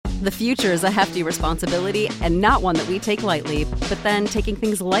The future is a hefty responsibility and not one that we take lightly, but then taking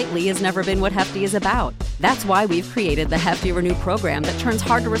things lightly has never been what Hefty is about. That's why we've created the Hefty Renew program that turns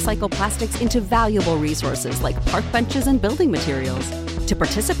hard-to-recycle plastics into valuable resources like park benches and building materials. To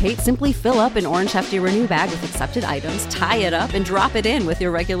participate, simply fill up an orange Hefty Renew bag with accepted items, tie it up, and drop it in with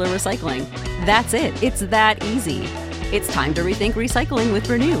your regular recycling. That's it. It's that easy. It's time to rethink recycling with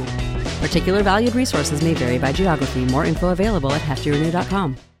Renew. Particular valued resources may vary by geography. More info available at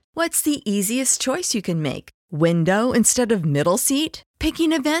heftyrenew.com. What's the easiest choice you can make? Window instead of middle seat?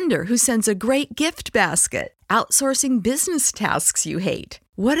 Picking a vendor who sends a great gift basket? Outsourcing business tasks you hate?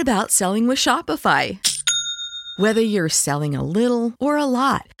 What about selling with Shopify? Whether you're selling a little or a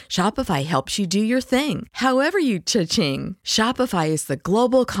lot, Shopify helps you do your thing, however you cha-ching. Shopify is the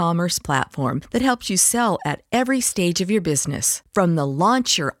global commerce platform that helps you sell at every stage of your business. From the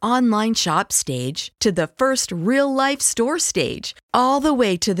launch your online shop stage to the first real-life store stage, all the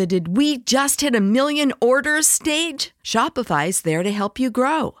way to the did we just hit 1 million orders stage. Shopify's there to help you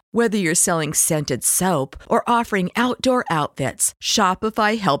grow. Whether you're selling scented soap or offering outdoor outfits,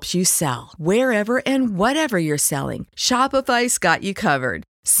 Shopify helps you sell. Wherever and whatever you're selling, Shopify's got you covered.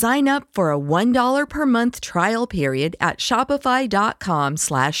 Sign up for a $1 per month trial period at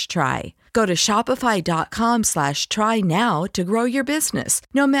shopify.com/try. Go to shopify.com/try now to grow your business,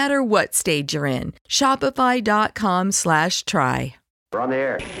 no matter what stage you're in. Shopify.com/try. We're on the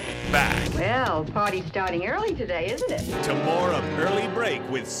air. Back Well, party's starting early today, isn't it? to more of Early Break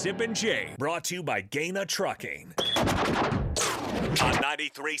with Sip and Jay, brought to you by Gaina Trucking. On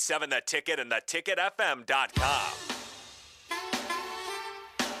 93.7 The Ticket and theticketfm.com.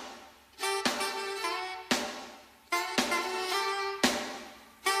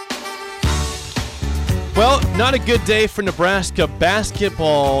 Well, not a good day for Nebraska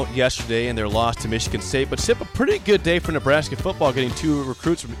basketball yesterday in their loss to Michigan State, but Sip, a pretty good day for Nebraska football, getting 2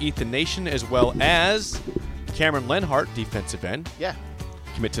 recruits from Ethan Nation as well as Cameron Lenhart, defensive end. Yeah.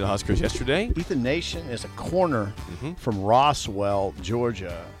 Commit to the Huskers yesterday. Ethan Nation is a corner from Roswell,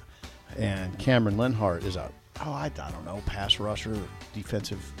 Georgia, and Cameron Lenhart is I don't know, pass rusher,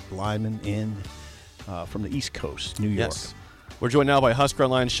 defensive lineman from the East Coast, New York. Yes. We're joined now by Husker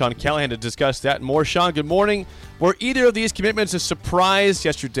Online Sean Callahan to discuss that and more. Sean, good morning. Were either of these commitments a surprise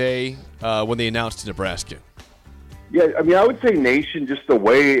yesterday when they announced to Nebraska? Yeah, I mean, I would say Nation, just the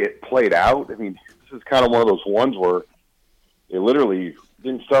way it played out. I mean, this is kind of one of those ones where they literally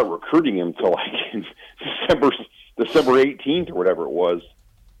didn't start recruiting him until like December 18th or whatever it was,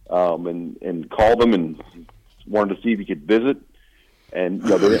 and called him and wanted to see if he could visit. And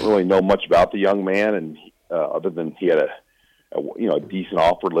they didn't really know much about the young man, and other than he had a decent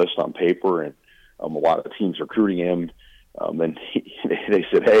offer list on paper, and a lot of teams recruiting him. Then they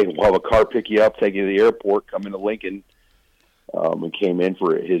said, "Hey, we'll have a car pick you up, take you to the airport, come into Lincoln," and came in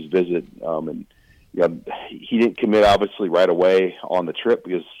for his visit. And he didn't commit obviously right away on the trip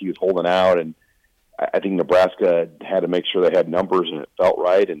because he was holding out, and I think Nebraska had to make sure they had numbers and it felt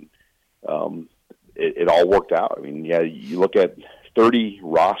right, and it all worked out. I mean, you look at 30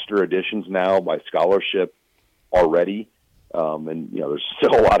 roster additions now by scholarship already. And there's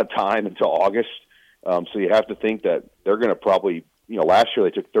still a lot of time until August. So you have to think that they're going to probably, last year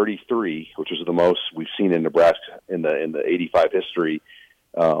they took 33, which was the most we've seen in Nebraska in the 85 history.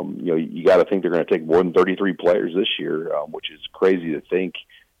 You got to think they're going to take more than 33 players this year, which is crazy to think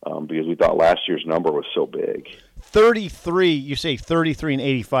because we thought last year's number was so big. 33, you say 33 and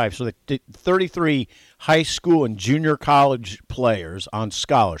 85, so the 33 high school and junior college players on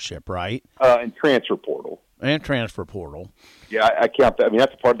scholarship, right? And transfer portal. And transfer portal. Yeah, I count that. I mean,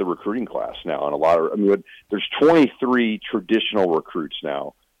 that's part of the recruiting class now. And there's 23 traditional recruits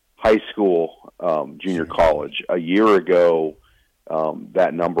now, high school, junior college. A year ago,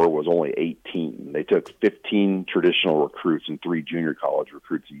 that number was only 18. They took 15 traditional recruits and 3 junior college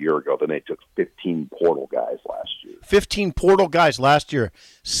recruits a year ago. Then they took 15 portal guys last year. 15 portal guys last year.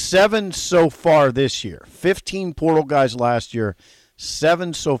 7 so far this year. 15 portal guys last year.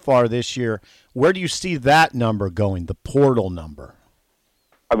 7 so far this year. Where do you see that number going, the portal number?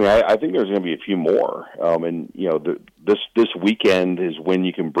 I mean, I think there's going to be a few more. This weekend is when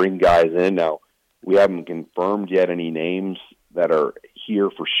you can bring guys in. Now, we haven't confirmed yet any names that are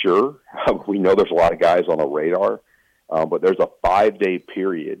here for sure. We know there's a lot of guys on the radar, but there's a 5-day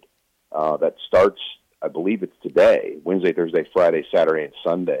period that starts, I believe it's today, Wednesday, Thursday, Friday, Saturday, and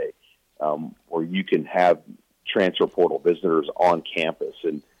Sunday, where you can have transfer portal visitors on campus.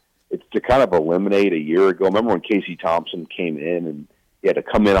 And it's to kind of eliminate a year ago. Remember when Casey Thompson came in and he had to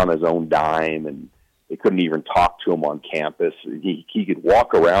come in on his own dime and they couldn't even talk to him on campus. He could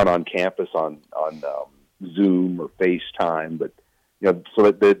walk around on campus on Zoom or FaceTime, but so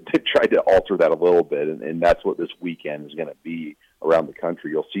that they tried to alter that a little bit, and that's what this weekend is going to be around the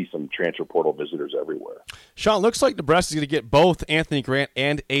country. You'll see some transfer portal visitors everywhere. Sean, looks like Nebraska's going to get both Anthony Grant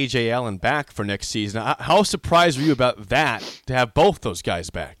and A.J. Allen back for next season. How surprised were you about that, to have both those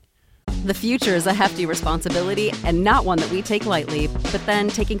guys back? The future is a hefty responsibility and not one that we take lightly, but then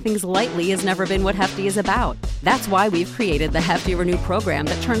taking things lightly has never been what Hefty is about. That's why we've created the Hefty Renew program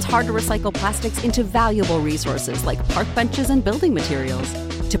that turns hard-to-recycle plastics into valuable resources like park benches and building materials.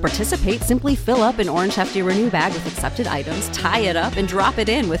 To participate, simply fill up an orange Hefty Renew bag with accepted items, tie it up, and drop it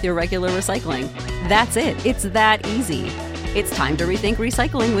in with your regular recycling. That's it. It's that easy. It's time to rethink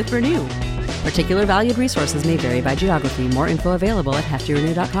recycling with Renew. Particular valued resources may vary by geography. More info available at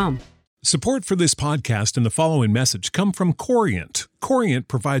heftyrenew.com. Support for this podcast and the following message come from Corient. Corient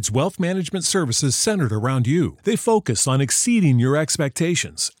provides wealth management services centered around you. They focus on exceeding your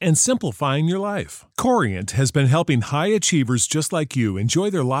expectations and simplifying your life. Corient has been helping high achievers just like you enjoy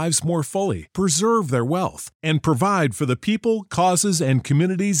their lives more fully, preserve their wealth, and provide for the people, causes, and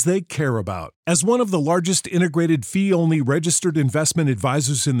communities they care about. As one of the largest integrated fee-only registered investment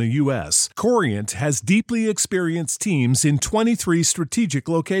advisors in the U.S., Corient has deeply experienced teams in 23 strategic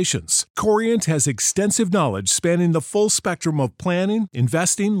locations. Corient has extensive knowledge spanning the full spectrum of planning,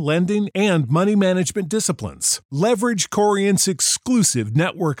 investing, lending, and money management disciplines. Leverage Corient's exclusive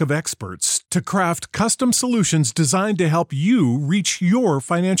network of experts to craft custom solutions designed to help you reach your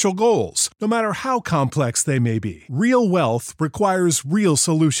financial goals, no matter how complex they may be. Real wealth requires real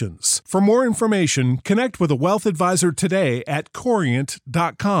solutions. For more information, connect with a wealth advisor today at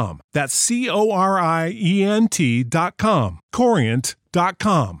Corient.com. That's Corient.com.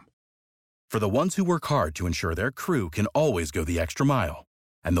 Corient.com. For the ones who work hard to ensure their crew can always go the extra mile,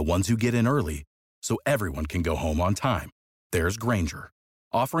 and the ones who get in early so everyone can go home on time, there's Grainger,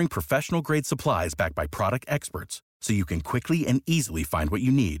 offering professional-grade supplies backed by product experts so you can quickly and easily find what you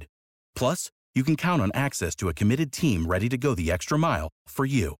need. Plus, you can count on access to a committed team ready to go the extra mile for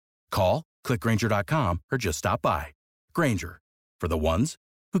you. Call, click Grainger.com, or just stop by. Grainger, for the ones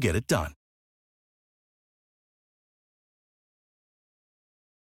who get it done.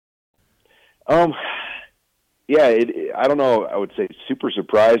 I don't know. I would say super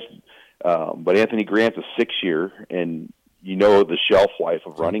surprised, but Anthony Grant's a 6-year, and the shelf life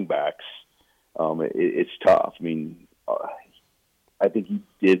of running backs. It's tough. I mean, I think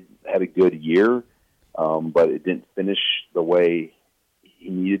he had a good year, but it didn't finish the way he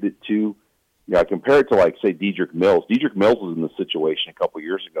needed it to. I compare it to, like, say, Dedrick Mills. Dedrick Mills was in the situation a couple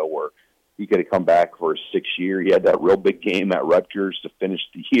years ago where he could have come back for his 6th year. He had that real big game at Rutgers to finish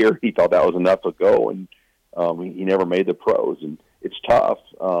the year. He thought that was enough to go, and he never made the pros. And it's tough.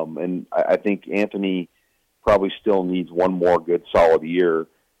 And I think Anthony probably still needs one more good, solid year.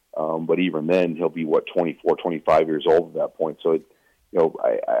 But even then, he'll be, 24, 25 years old at that point. So,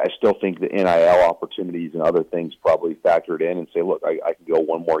 I still think the NIL opportunities and other things probably factored in and say, look, I can go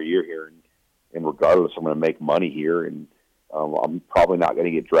one more year here, and regardless, I'm going to make money here, and I'm probably not going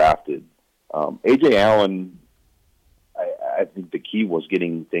to get drafted. A.J. Allen, I think the key was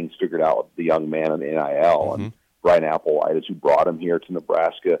getting things figured out with the young man in the NIL, and Brian Applewhite, who brought him here to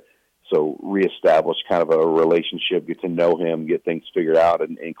Nebraska. So reestablish kind of a relationship, get to know him, get things figured out,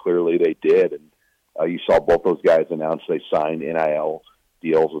 and clearly they did. And you saw both those guys announce they signed NIL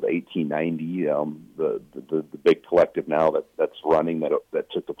deals with 1890, the big collective now that's running that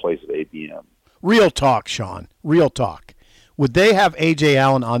took the place of ABM. Real talk, Sean. Real talk. Would they have A.J.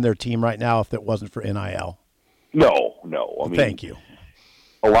 Allen on their team right now if it wasn't for NIL? No. I mean, thank you.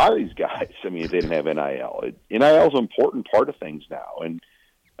 A lot of these guys, I mean, they didn't have NIL. NIL is an important part of things now, and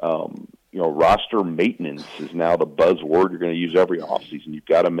roster maintenance is now the buzzword you're going to use every offseason. You've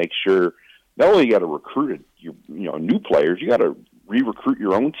got to make sure not only you got to recruit your new players, you got to re-recruit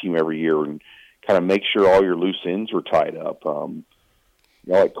your own team every year and kind of make sure all your loose ends are tied up.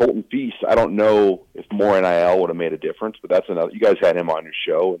 Like Colton Feast, I don't know if more NIL would have made a difference, but that's another. You guys had him on your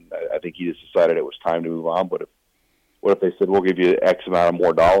show, and I think he just decided it was time to move on. But what if they said, we'll give you X amount of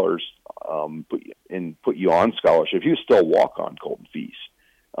more dollars put you on scholarship? He was still a walk-on, Colton Feast.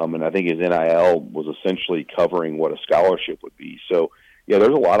 And I think his NIL was essentially covering what a scholarship would be. So, yeah,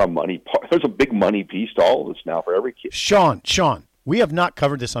 there's a lot of money. There's a big money piece to all of this now for every kid. Sean, we have not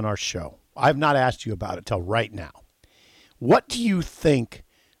covered this on our show. I have not asked you about it till right now. What do you think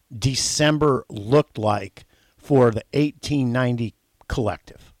December looked like for the 1890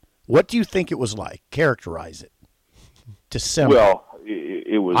 collective? What do you think it was like? Characterize it. December. Well,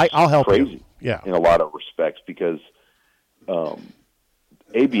 it was I'll help crazy you. Yeah. In a lot of respects because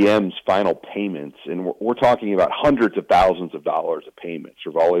ABM's final payments, and we're talking about hundreds of thousands of dollars of payments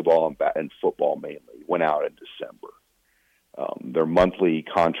for volleyball and football mainly, went out in December. their monthly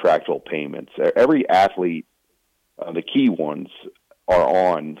contractual payments. Every athlete, the key ones, are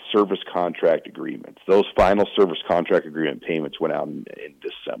on service contract agreements. Those final service contract agreement payments went out in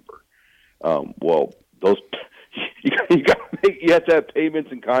December. Well, those you have to have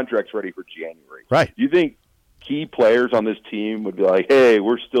payments and contracts ready for January. Right. Do you think key players on this team would be like, "Hey,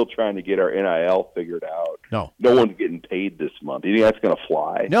 we're still trying to get our NIL figured out. No one's getting paid this month"? Do you think that's going to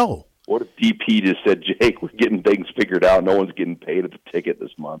fly? No. What if DP just said, "Jake, we're getting things figured out. No one's getting paid at the ticket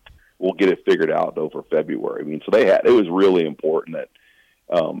this month. We'll get it figured out over February"? I mean, so it was really important that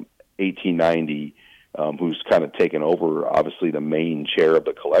 1890, who's kind of taken over, obviously, the main chair of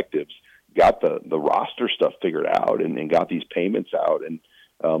the collectives, got the roster stuff figured out and got these payments out in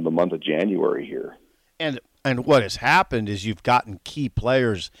the month of January here. And what has happened is you've gotten key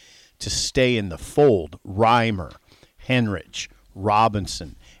players to stay in the fold. Reimer, Henrich,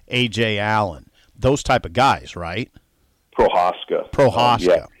 Robinson, A.J. Allen, those type of guys, right? Prohaska.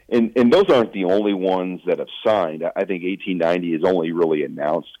 Yeah. And those aren't the only ones that have signed. I think 1890 has only really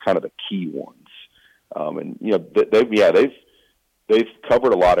announced kind of the key ones. And, you know, they've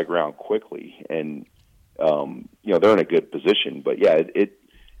covered a lot of ground quickly. And, you know, they're in a good position. But, yeah,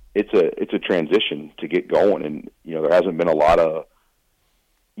 it's a transition to get going. And, you know, there hasn't been a lot of,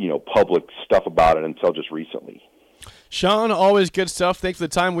 you know, public stuff about it until just recently. Sean, always good stuff. Thanks for the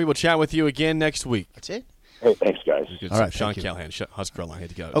time. We will chat with you again next week. That's it. Hey, thanks, guys. All right, Sean Callahan, Husker Online. Had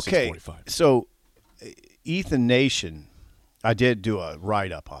to go at Okay, 6:45. so Ethan Nation, I did do a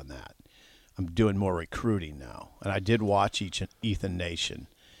write-up on that. I'm doing more recruiting now, and I did watch Ethan Nation.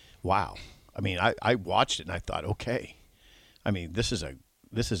 Wow. I mean, I watched it, and I thought, okay. I mean, this is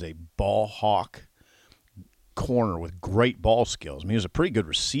a ball hawk corner with great ball skills. I mean, he was a pretty good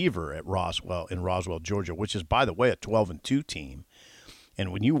receiver at Roswell, Georgia, which is, by the way, a 12-2 team.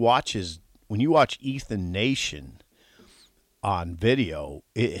 And when you watch Ethan Nation on video,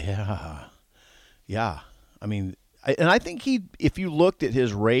 yeah. I mean, I think if you looked at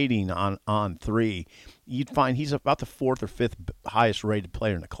his rating on 3, you'd find he's about the 4th or 5th highest rated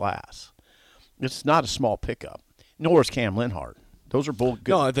player in the class. It's not a small pickup. Nor is Cam Linhart. Those are both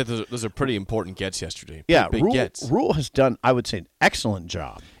good. No, I think those are pretty important gets yesterday. Yeah, big gets. Rule has done, I would say, an excellent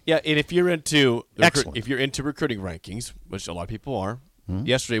job. Yeah, and if you're into Excellent. recruiting rankings, which a lot of people are,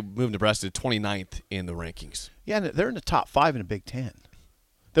 yesterday moved Nebraska to 29th in the rankings. Yeah, they're in the top 5 in the Big Ten.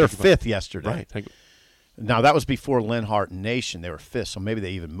 They're 5th yesterday. Right. Now, that was before Linhart and Nation. They were 5th, so maybe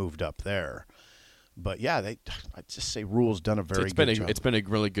they even moved up there. But, yeah, I'd just say Rule's done a very good job. It's been a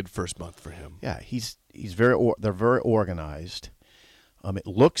really good first month for him. Yeah, they're very organized. It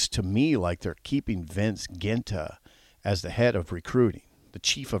looks to me like they're keeping Vince Ginta as the head of recruiting, the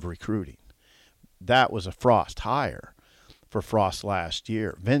chief of recruiting. That was a Frost hire for Frost last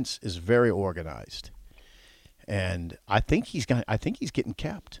year. Vince is very organized, and I think he's getting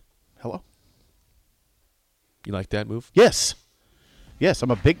kept. Hello. You like that move? Yes,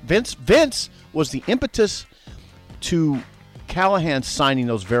 I'm a big Vince. Vince was the impetus to Callahan signing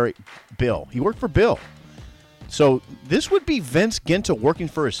those Bill. He worked for Bill. So this would be Vince Ginta working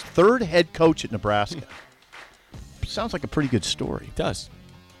for his 3rd head coach at Nebraska. Sounds like a pretty good story. It does.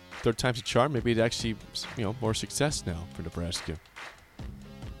 3rd time's a charm. Maybe it actually, more success now for Nebraska.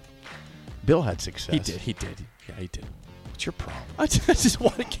 Bill had success. He did. Yeah, he did. What's your problem? I just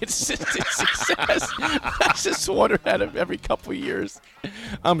want consistent success. I just want it out of every couple of years.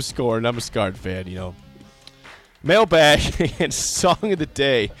 I'm scoring. I'm a scarred fan, Mailbag and Song of the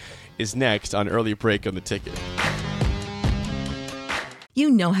Day is next on Early Break on the Ticket.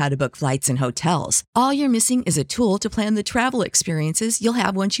 You know how to book flights and hotels. All you're missing is a tool to plan the travel experiences you'll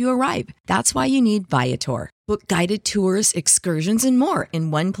have once you arrive. That's why you need Viator. Book guided tours, excursions, and more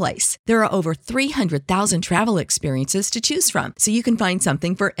in one place. There are over 300,000 travel experiences to choose from, so you can find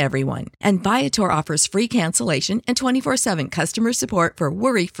something for everyone. And Viator offers free cancellation and 24/7 customer support for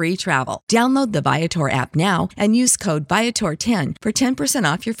worry-free travel. Download the Viator app now and use code Viator10 for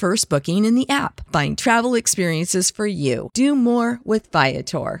 10% off your first booking in the app. Find travel experiences for you. Do more with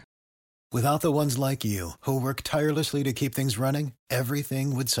Viator. Without the ones like you, who work tirelessly to keep things running,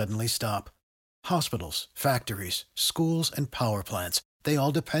 everything would suddenly stop. Hospitals, factories, schools, and power plants, they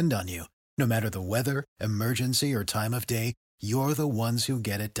all depend on you. No matter the weather, emergency, or time of day, you're the ones who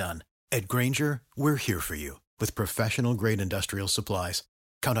get it done. At Grainger, we're here for you with professional-grade industrial supplies.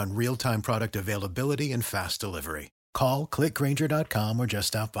 Count on real-time product availability and fast delivery. Call, click Grainger.com, or just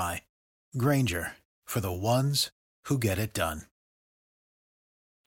stop by. Grainger, for the ones who get it done.